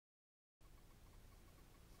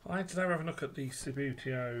Hi, today we're having a look at the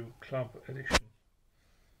SUBBUTEO Club Edition.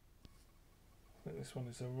 I think this one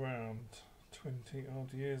is around 20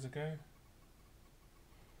 odd years ago.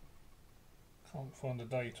 Can't find a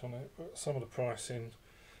date on it, but some of the pricing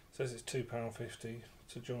says it's £2.50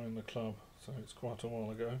 to join the club, so it's quite a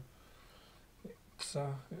while ago.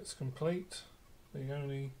 It's complete. The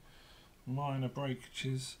only minor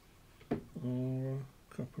breakages are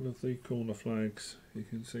a couple of the corner flags. You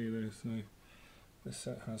can see there, so this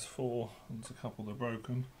set has 4 and there's a couple that are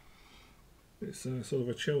broken. It's sort of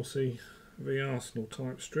a Chelsea v Arsenal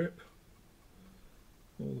type strip.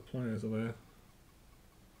 All the players are there.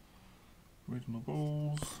 Original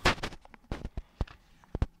balls.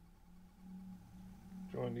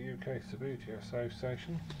 Join the UK SUBBUTEO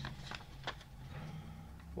Association.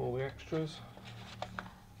 All the extras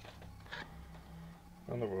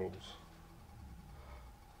and the rules.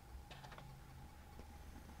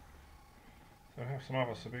 So I have some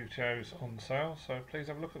other SUBBUTEOs on sale, so please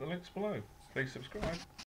have a look at the links below. Please subscribe.